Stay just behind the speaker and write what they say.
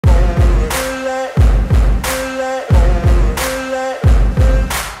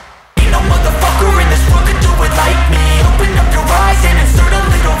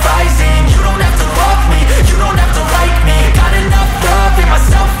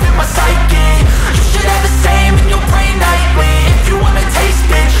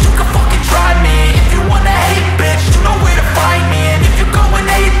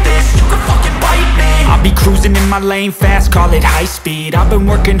lane fast, call it high speed. I've been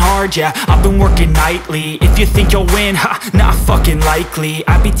working hard, yeah, I've been working nightly. If you think you'll win, ha, not fucking likely.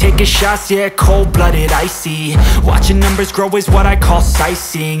 I be taking shots, yeah, cold-blooded, icy. Watching numbers grow is what I call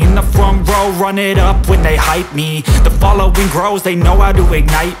sightseeing. In the front row, run it up when they hype me. The following grows, they know how to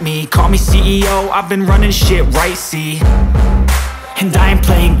ignite me. Call me CEO, I've been running shit right, see. And I ain't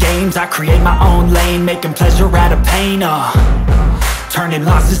playing games, I create my own lane, making pleasure out of pain, turning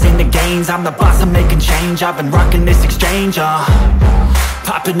losses into gains. I'm the boss, I'm making change. I've been rocking this exchange,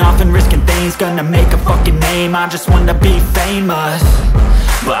 popping off and risking things. Gonna make a fucking name, I just wanna be famous.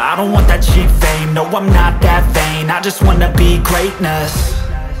 But I don't want that cheap fame, no, I'm not that vain. I just wanna be greatness.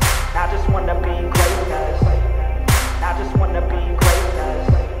 I just wanna be greatness. I just wanna be greatness.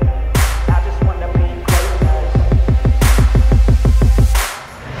 I just wanna be greatness.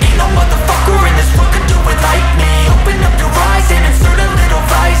 Ain't no motherfucker in this world could do it like me. Open up your eyes and insert a little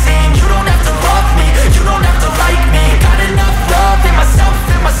rising. You don't have to love me, you don't have to like me. Got enough love in myself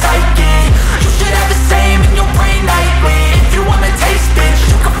and my psyche. You should have the same in your brain nightly. If you wanna taste, bitch,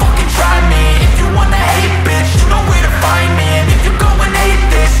 you can fucking try me. If you wanna hate, bitch, you know where to find me. And if you go and hate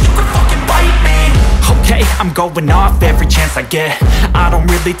this, you can fucking bite me. Okay, I'm going off every chance I get. I don't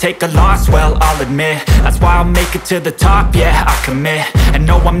really take a loss, well, I'll admit. That's why I'll make it to the top, yeah, I commit. And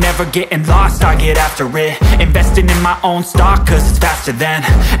no, I'm never getting lost, I get after it. Investing in my own stock, cause it's faster than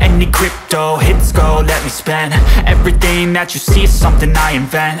any crypto hits go, let me spend. Everything that you see is something I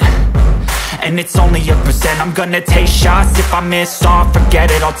invent. And it's only a percent. I'm gonna take shots. If I miss all, forget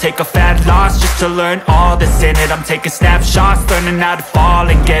it. I'll take a fat loss just to learn all that's in it. I'm taking snapshots, learning how to fall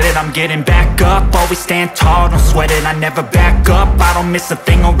and get it. I'm getting back up, always stand tall, don't sweat it. I never back up, I don't miss a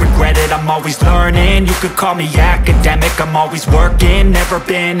thing or regret it. I'm always learning, you could call me academic. I'm always working, never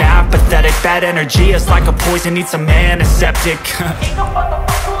been apathetic. Bad energy is like a poison, needs some antiseptic.